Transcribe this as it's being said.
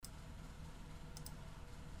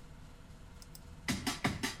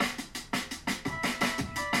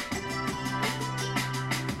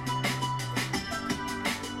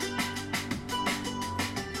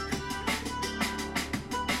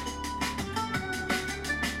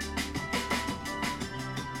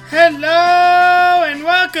Hello and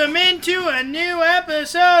welcome into a new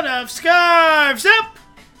episode of Scarves Up.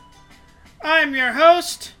 I'm your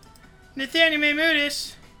host, Nathaniel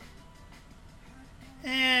Maymudis,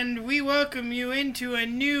 and we welcome you into a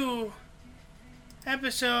new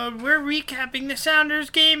episode. We're recapping the Sounders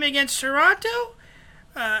game against Toronto.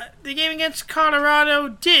 The game against Colorado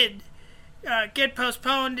did get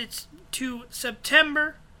postponed. It's to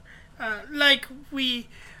September, like we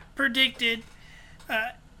predicted.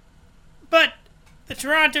 But the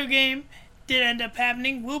Toronto game did end up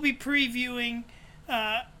happening. We'll be previewing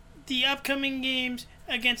the upcoming games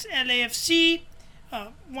against LAFC.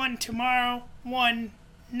 One tomorrow, one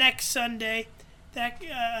next Sunday.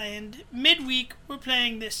 And midweek, we're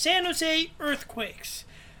playing the San Jose Earthquakes.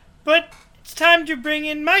 But it's time to bring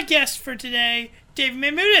in my guest for today, David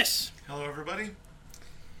Maymudis. Hello, everybody.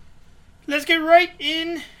 Let's get right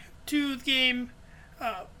into the game.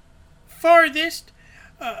 Farthest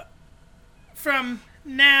from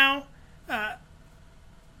now,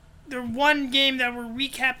 the one game that we're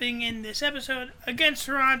recapping in this episode against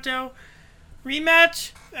Toronto.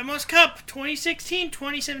 Rematch, MLS Cup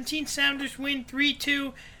 2016-2017. Sounders win 3-2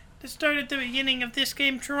 to start at the beginning of this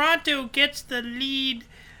game. Toronto gets the lead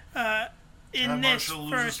in this Marshall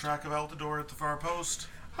first. loses track of Altidore at the far post.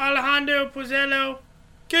 Alejandro Pozuelo,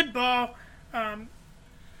 good ball.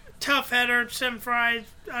 Tough header, Sam Fry,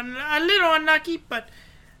 a little unlucky, but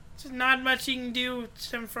not much he can do.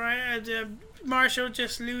 Sam Fry, Marshall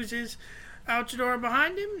just loses Altidore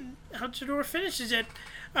behind him. Altidore finishes it.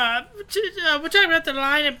 We're talking about the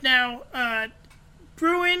lineup now.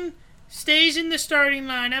 Bruin stays in the starting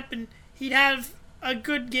lineup, and he'd have a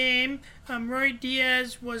good game. Roy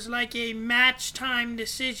Diaz was like a match time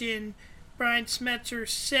decision, Brian Smetzer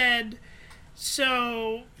said.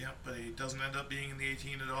 So Yeah, but he doesn't end up being in the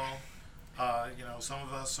 18 at all. Some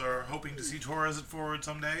of us are hoping to see Torres at forward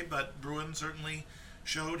someday, but Bruin certainly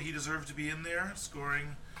showed he deserved to be in there,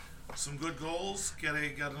 scoring some good goals. Got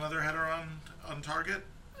another header on target.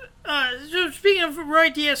 So speaking of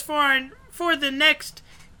Roy Diaz for the next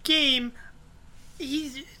game,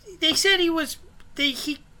 they said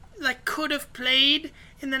he could have played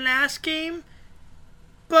in the last game,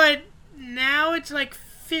 but now it's like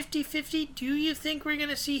 50-50. Do you think we're going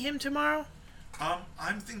to see him tomorrow?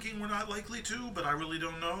 I'm thinking we're not likely to, but I really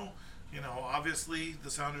don't know. Obviously the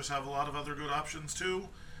Sounders have a lot of other good options too,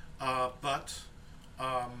 but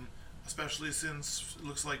especially since it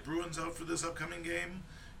looks like Bruin's out for this upcoming game,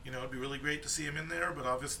 it'd be really great to see him in there, but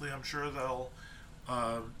obviously I'm sure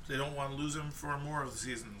they don't want to lose him for more of the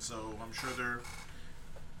season, so I'm sure they're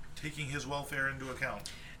taking his welfare into account.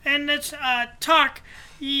 And let's talk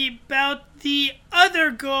about the other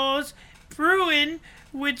goals. Bruin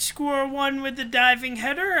would score one with the diving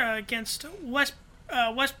header against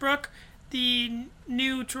Westbrook, the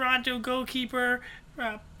new Toronto goalkeeper,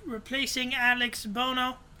 replacing Alex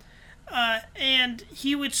Bono. And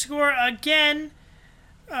he would score again.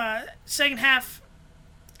 Second half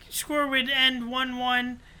score would end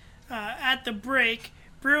 1-1 at the break.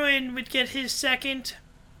 Bruin would get his second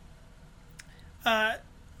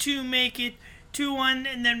to make it 2-1,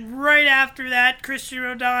 and then right after that, Christian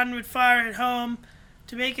Roldan would fire it home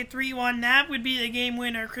to make it 3-1. That would be the game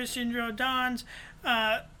winner, Christian Roldan's.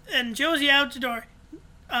 And Jozy Altidore,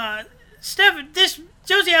 Jozy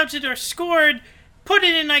Altidore scored, put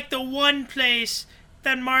it in like the one place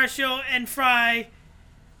that Marshall and Fry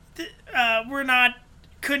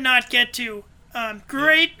could not get to.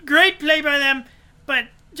 Great play by them, but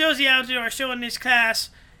Jozy Altidore showing his class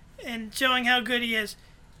and showing how good he is.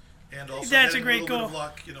 And also that's getting a great little goal. bit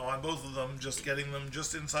of luck, on both of them, just getting them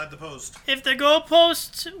just inside the post. If the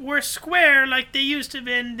goalposts were square like they used to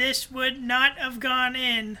be, this would not have gone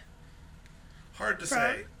in. Hard to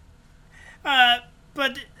say. But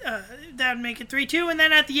that would make it 3-2. And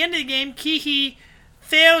then at the end of the game, Keehee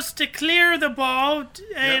fails to clear the ball.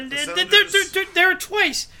 And there were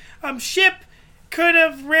twice. Ship could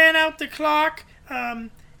have ran out the clock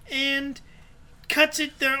and cuts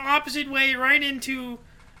it the opposite way right into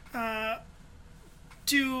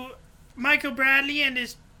to Michael Bradley and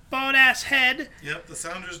his bald-ass head. Yep, the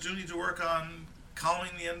Sounders do need to work on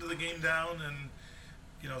calming the end of the game down and,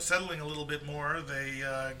 settling a little bit more. They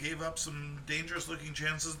gave up some dangerous-looking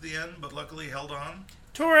chances at the end, but luckily held on.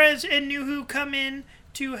 Torres and Nuhu come in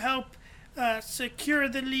to help secure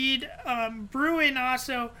the lead. Bruin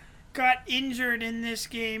also got injured in this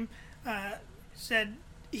game. Said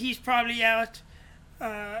he's probably out.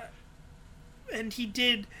 And he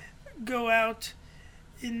did go out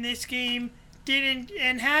in this game.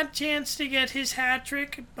 Had chance to get his hat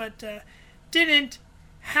trick, but didn't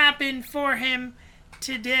happen for him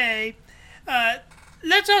today.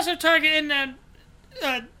 let's also talk in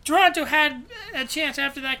Toronto had a chance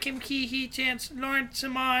after that Kim Kee-hee chance. Laurent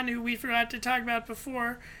Ciman, who we forgot to talk about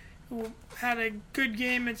before, who had a good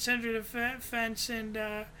game at center defense and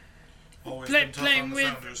playing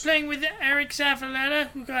with Eric Zavaleta,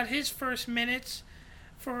 who got his first minutes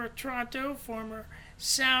for Toronto, former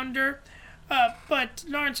Sounder. But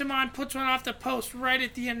Laurent Ciman puts one off the post right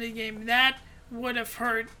at the end of the game. That would have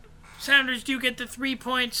hurt. Sounders do get the 3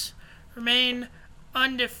 points, remain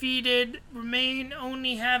undefeated, remain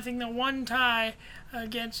only having the one tie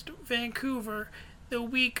against Vancouver the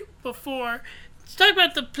week before. Let's talk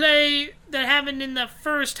about the play that happened in the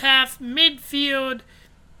first half. Midfield,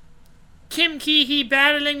 Kim Kee-hee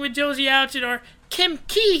battling with Josie Altidore. Kim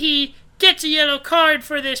Kee-hee gets a yellow card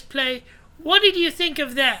for this play. What did you think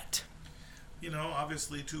of that?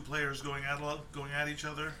 Obviously 2 players going at each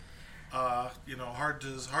other. Hard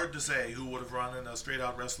to say who would have run in a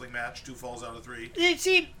straight-out wrestling match, 2 falls out of 3.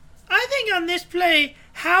 See, I think on this play,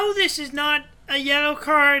 how this is not a yellow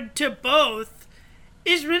card to both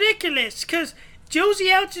is ridiculous. Because Josie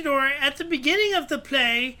Altidore, at the beginning of the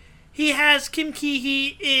play, he has Kim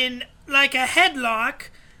Kee-hee in like a headlock,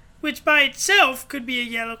 which by itself could be a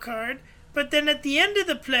yellow card. But then at the end of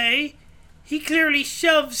the play, he clearly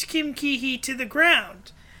shoves Kim Kee-hee to the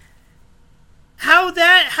ground. How's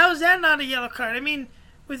that not a yellow card? I mean,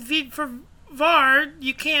 for VAR,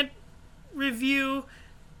 you can't review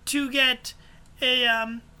to get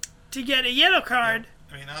a yellow card.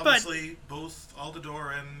 Yeah. I mean, obviously, both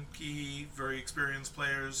Altidore and Kee-hee, very experienced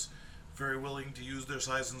players, very willing to use their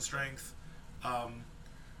size and strength.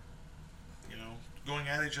 Going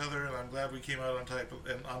at each other, and I'm glad we came out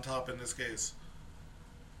on top in this case.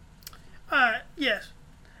 Yes.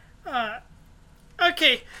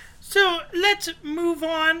 Okay, so let's move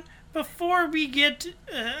on before we get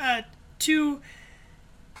to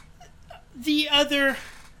the other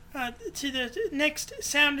to the next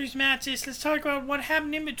Sounders matches. Let's talk about what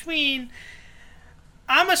happened in between.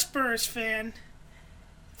 I'm a Spurs fan.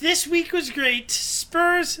 This week was great.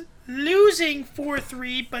 Spurs losing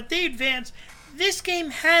 4-3, but they advanced. This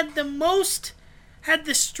game had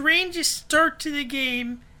the strangest start to the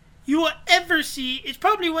game you will ever see. It's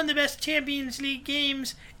probably one of the best Champions League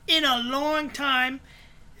games in a long time.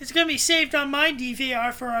 It's going to be saved on my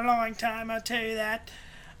DVR for a long time, I'll tell you that.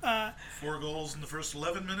 4 goals in the first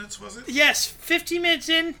 11 minutes, was it? Yes, 15 minutes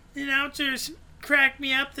in, the announcers cracked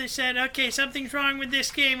me up. They said, okay, something's wrong with this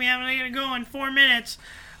game. We haven't let it go in 4 minutes.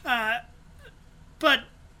 But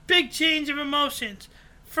big change of emotions.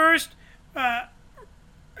 First,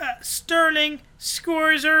 Sterling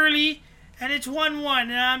scores early, and it's 1-1.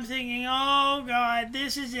 And I'm thinking, oh, God,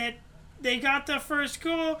 this is it. They got the first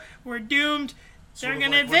goal. We're doomed. They're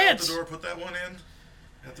going to advance. Altidore put that one in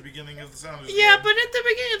at the beginning of the Sounders game. Yeah, but at the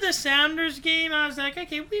beginning of the Sounders game, I was like,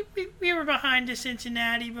 okay, we were behind to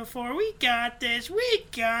Cincinnati before. We got this.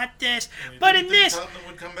 But in this... Tottenham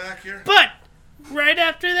would come back here? But right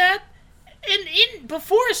after that,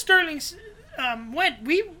 before Sterling went,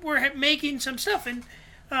 we were making some stuff. And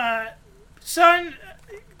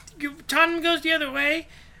Tottenham goes the other way,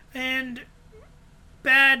 and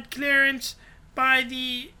bad clearance by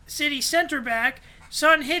the City center back.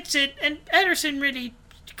 Son hits it, and Ederson really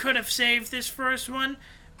could have saved this first one,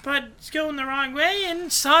 but it's going the wrong way,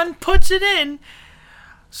 and Son puts it in.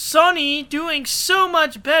 Sonny doing so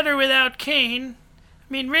much better without Kane.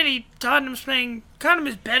 I mean, really, Tottenham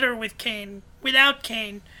is better with Kane, without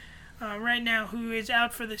Kane, right now, who is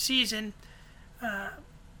out for the season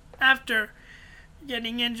after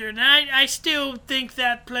getting injured. And I still think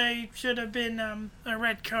that play should have been a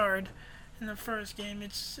red card in the first game.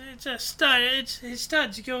 It's a stud. His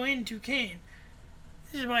studs go into Kane.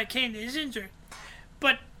 This is why Kane is injured.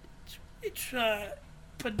 But it's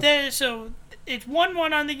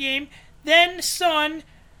 1-1 on the game. Then Son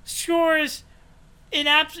scores a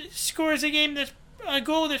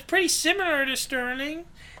goal that's pretty similar to Sterling,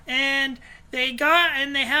 and they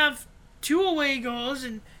have 2 away goals,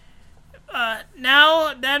 and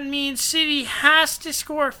now that means City has to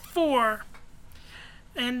score 4,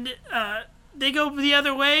 and they go the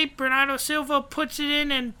other way. Bernardo Silva puts it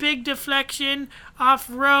in, and big deflection off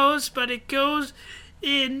Rose, but it goes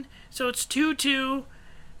in, so it's 2-2.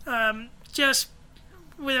 Just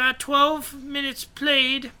with about 12 minutes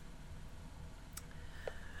played.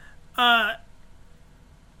 So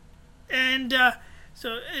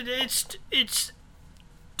it's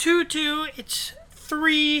 2-2. It's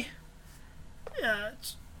 3.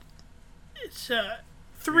 It's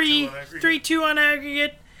 3-2 on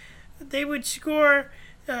aggregate. They would score.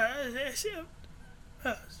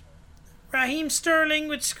 Raheem Sterling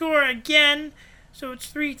would score again, so it's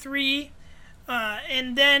 3-3.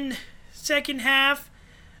 And then second half,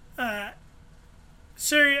 Aguero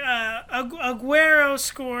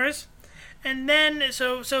scores, and then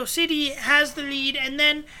so City has the lead, and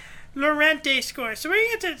then Llorente scores. So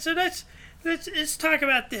we're gonna let's talk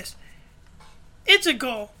about this. It's a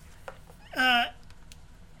goal.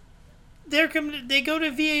 They go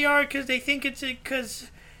to VAR because they think because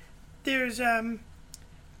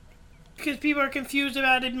people are confused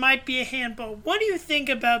about it might be a handball. What do you think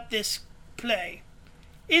about this play?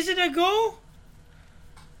 Is it a goal?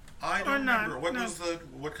 I don't remember. What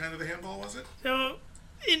kind of a handball was it?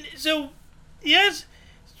 Yes.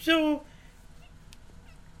 So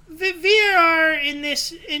the VAR in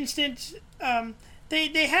this instance,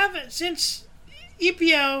 they have since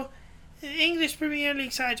EPL, English Premier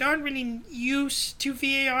League sides aren't really used to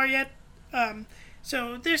VAR yet.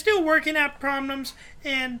 So they're still working out problems,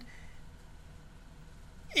 and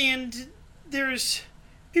there's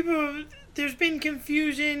been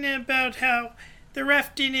confusion about how the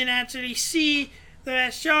ref didn't actually see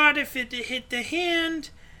the shot, if it hit the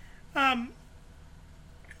hand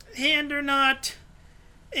or not,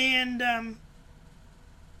 and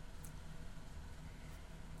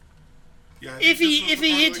yeah, if he hit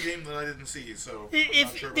the game that I didn't see, so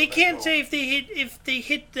if they can't say if they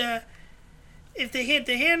hit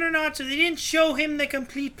the hand or not, so they didn't show him the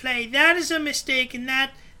complete play. That is a mistake, and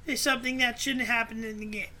that is something that shouldn't happen in the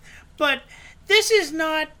game. But this is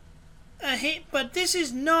not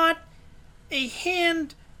a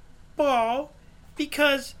handball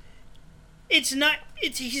because it's not.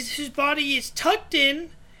 His body is tucked in.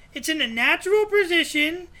 It's in a natural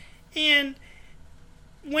position, and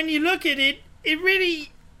when you look at it, it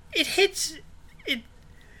hits it.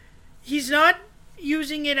 He's not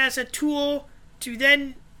using it as a tool to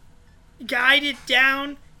then guide it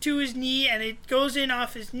down to his knee, and it goes in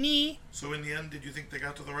off his knee. So in the end, did you think they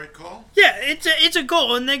got to the right call? Yeah, it's a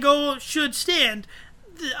goal, and the goal should stand.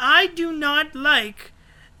 I do not like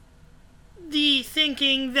the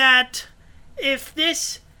thinking that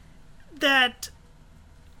that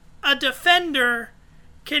a defender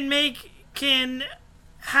can make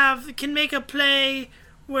a play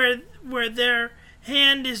where their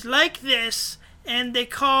hand is like this, and they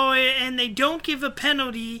call it, and they don't give a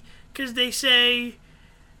penalty because they're saying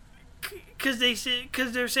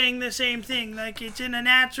the same thing, like it's in a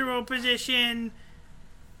natural position.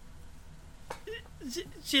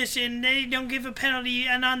 And they don't give a penalty,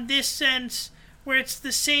 and on this sense where it's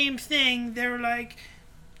the same thing, they're like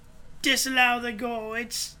disallow the goal.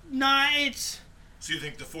 It's not. So you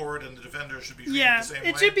think the forward and the defender should be treated the same way?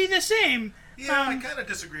 It should be the same. Yeah, I kind of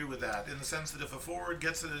disagree with that, in the sense that if a forward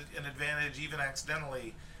gets an advantage, even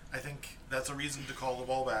accidentally, I think that's a reason to call the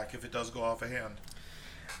ball back if it does go off a hand.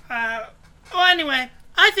 Well, anyway,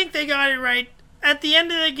 I think they got it right. At the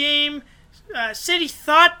end of the game, City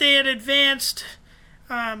thought they had advanced.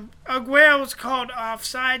 Aguero was called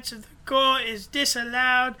offside, so the goal is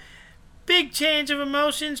disallowed. Big change of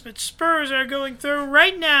emotions, but Spurs are going through.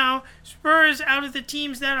 Right now, Spurs, out of the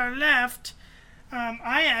teams that are left,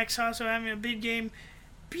 Ajax also having a big game,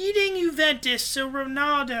 beating Juventus, so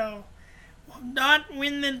Ronaldo will not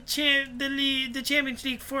win the Champions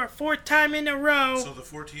League for a fourth time in a row. So the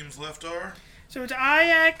four teams left are? So it's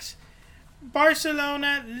Ajax,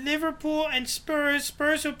 Barcelona, Liverpool, and Spurs.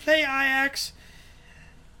 Spurs will play Ajax.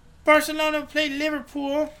 Barcelona will play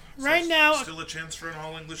Liverpool. Right now, still a chance for an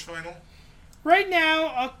all-English final? Right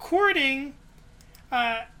now, according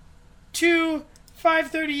to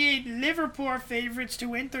 538, Liverpool are favorites to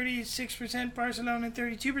win, 36%, Barcelona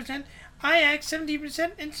 32%, Ajax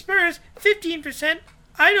 17%, and Spurs 15%.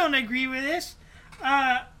 I don't agree with this.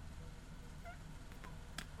 Right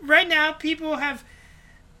now, people have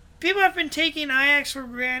been taking Ajax for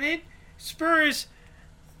granted. Spurs,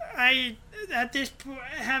 at this point,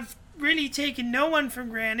 have really taken no one for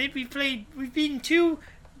granted. We've beaten two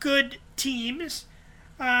good teams.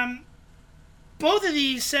 Both of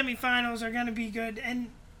these semifinals are going to be good, and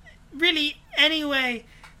really any way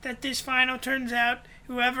that this final turns out,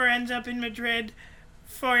 whoever ends up in Madrid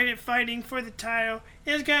fighting for the title,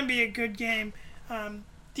 is going to be a good game.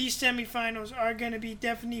 These semifinals are going to be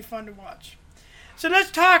definitely fun to watch. So let's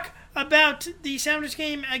talk about the Sounders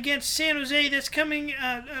game against San Jose that's coming.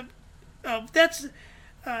 That's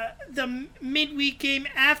the midweek game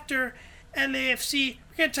after LAFC.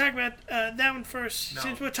 We're going to talk about that one first,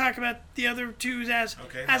 since we'll talk about the other two as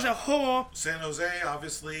a whole. San Jose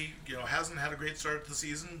obviously, hasn't had a great start to the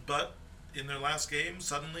season, but in their last game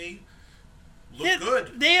suddenly looked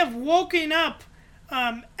good. They have woken up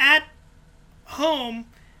at home,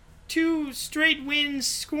 2 straight wins,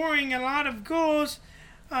 scoring a lot of goals,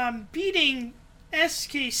 beating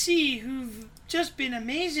SKC, who've just been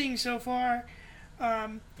amazing so far.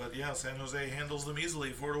 But yeah, San Jose handles them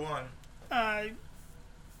easily, 4-1.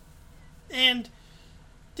 And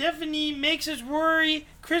definitely makes us worry.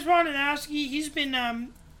 Chris Wondolowski, he's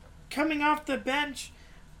been coming off the bench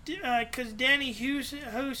because Danny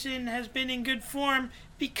Houston has been in good form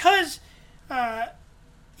because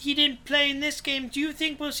he didn't play in this game. Do you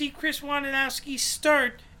think we'll see Chris Wondolowski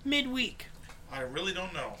start midweek? I really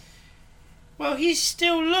don't know. Well, he's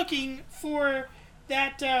still looking for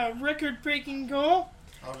that record-breaking goal.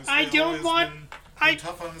 Obviously, I don't want. Been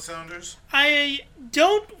tough on the Sounders. I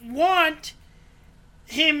don't want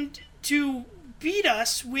him to beat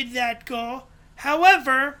us with that goal.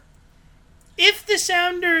 However, if the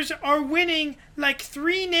Sounders are winning like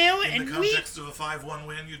 3-0 in the context of a 5-1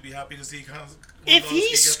 win, you'd be happy to see. If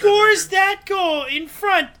he scores that goal in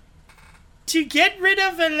front to get rid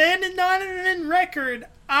of a Landon Donovan record,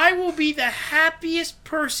 I will be the happiest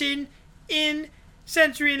person in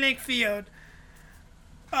CenturyLink Field.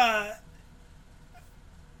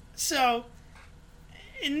 So,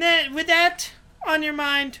 with that on your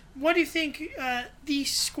mind, what do you think the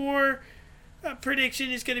score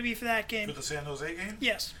prediction is going to be for that game? For the San Jose game?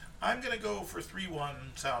 Yes. I'm going to go for 3-1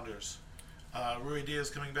 Sounders. Rui Diaz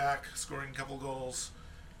coming back, scoring a couple goals.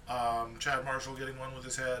 Chad Marshall getting one with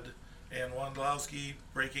his head. And Wondolowski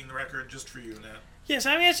breaking the record just for you, Nat. Yes,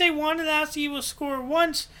 I'm going to say Wondolowski will score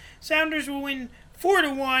once. Sounders will win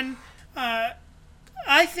 4-1.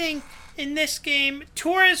 I think in this game,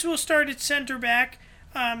 Torres will start at center back.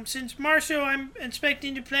 Since Marshall, I'm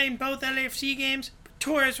expecting to play in both LAFC games.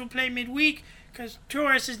 Torres will play midweek because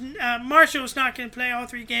Marshall is not going to play all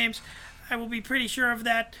 3 games. I will be pretty sure of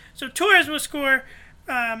that. So Torres will score.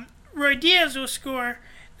 Rui Diaz will score.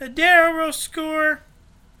 Ladero will score.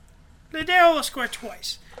 Ladero will score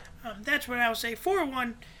twice. That's what I'll say.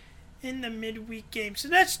 4-1 in the midweek game. So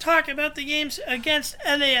let's talk about the games against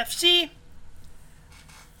LAFC.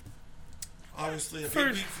 Obviously, a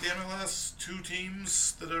big week for the MLS. 2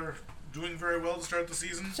 teams that are doing very well to start the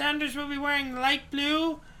season. Sounders will be wearing light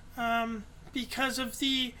blue because of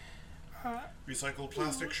the recycled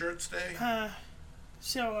plastic shirts day.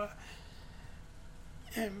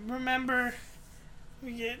 Remember,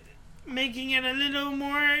 we get making it a little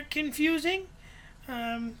more confusing.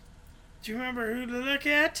 Do you remember who to look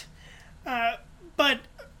at? But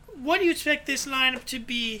what do you expect this lineup to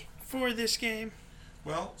be for this game?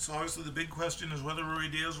 Well, so obviously the big question is whether Rui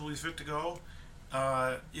Diaz will be fit to go.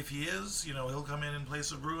 If he is, he'll come in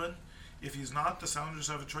place of Bruin. If he's not, the Sounders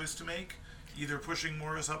have a choice to make, either pushing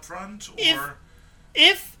Morris up front or...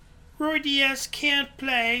 If Rui Diaz can't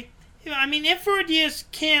play, if Rui Diaz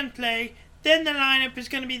can play, then the lineup is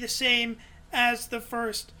going to be the same as the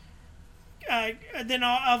first,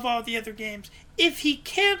 of all the other games. If he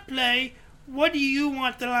can't play, what do you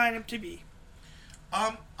want the lineup to be?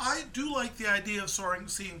 I do like the idea of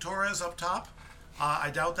seeing Torres up top. I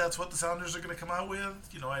doubt that's what the Sounders are going to come out with.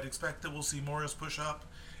 I'd expect that we'll see Morris push up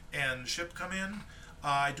and Ship come in.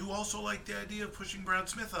 I do also like the idea of pushing Brad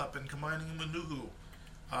Smith up and combining him with Nuhu,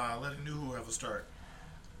 letting Nuhu have a start.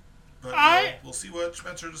 But we'll see what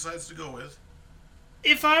Spencer decides to go with.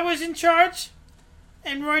 If I was in charge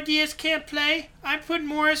and Rui Diaz can't play, we're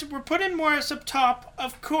putting Morris up top,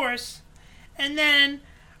 of course, and then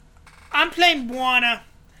I'm playing Buona.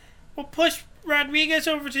 We'll push Rodriguez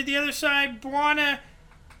over to the other side. Buona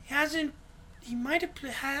he might have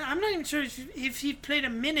played, I'm not even sure if he played a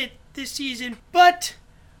minute this season, but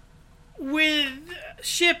with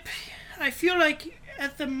Ship, I feel like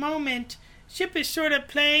at the moment, Ship is sort of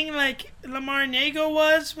playing like Lamar Nago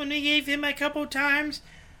was when we gave him a couple times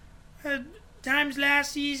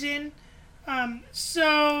last season.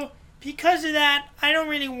 So because of that, I don't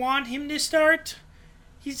really want him to start.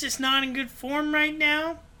 He's just not in good form right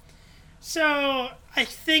now. So I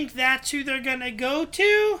think that's who they're going to go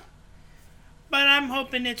to. But I'm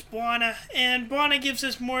hoping it's Buona. And Buona gives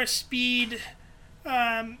us more speed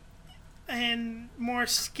and more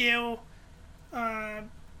skill.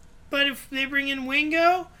 But if they bring in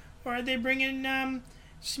Wingo or they bring in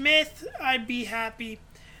Smith, I'd be happy.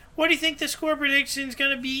 What do you think the score prediction is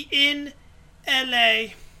going to be in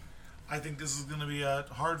LA? I think this is going to be a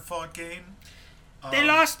hard-fought game. They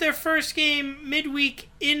lost their first game midweek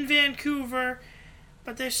in Vancouver,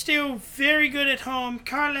 but they're still very good at home.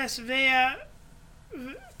 Carlos Vela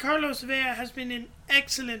has been in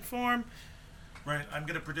excellent form. Right, I'm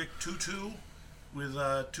going to predict 2-2 with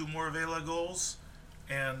 2 more Vela goals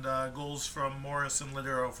and goals from Morris and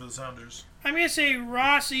Ladero for the Sounders. I'm going to say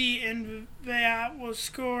Rossi and Vela will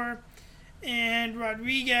score, and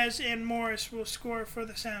Rodriguez and Morris will score for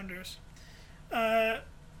the Sounders.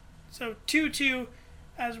 So 2-2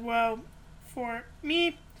 as well for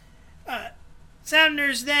me.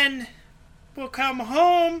 Sounders then will come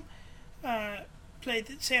home, play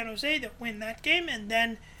the San Jose, they'll win that game, and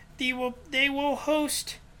then they will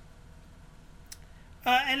host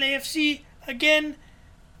LAFC again.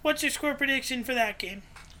 What's your score prediction for that game?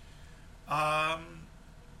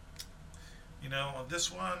 This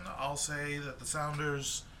one, I'll say that the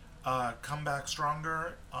Sounders come back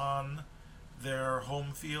stronger on their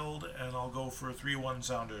home field, and I'll go for 3-1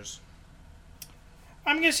 Sounders.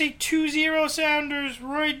 I'm going to say 2-0 Sounders.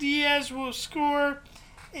 Roy Diaz will score,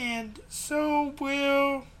 and so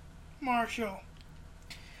will Marshall.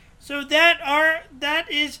 So that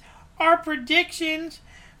is our predictions.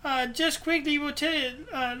 Just quickly, we'll tell you,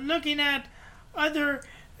 looking at other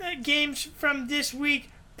games from this week,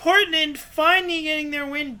 Portland finally getting their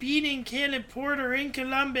win, beating Caleb Porter in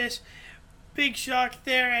Columbus. Big shock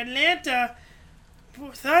there. Atlanta,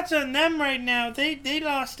 thoughts on them right now? They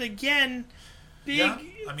lost again.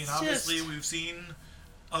 Obviously we've seen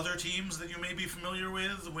other teams that you may be familiar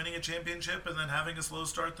with winning a championship and then having a slow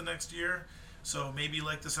start the next year. So maybe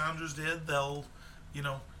like the Sounders did, they'll,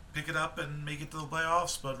 pick it up and make it to the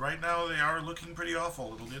playoffs. But right now they are looking pretty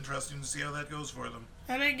awful. It'll be interesting to see how that goes for them.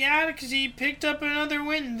 And I got it because he picked up another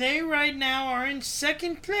win. They right now are in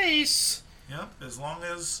second place. Yep, as long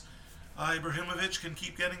as Ibrahimovic can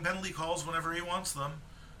keep getting penalty calls whenever he wants them,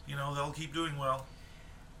 they'll keep doing well.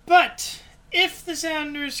 But if the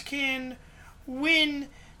Sounders can win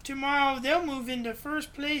tomorrow, they'll move into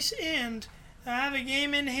first place and have a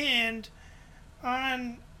game in hand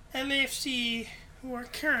on LAFC, who are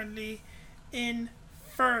currently in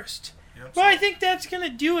first. Yep, well, I think that's going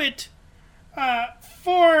to do it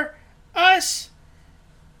for us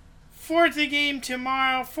for the game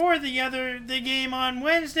tomorrow, for the game on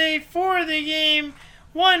Wednesday, for the game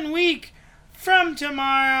 1 week from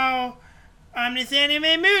tomorrow. I'm Nathaniel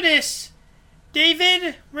Maymudis.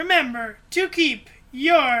 David, remember to keep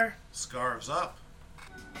your scarves up.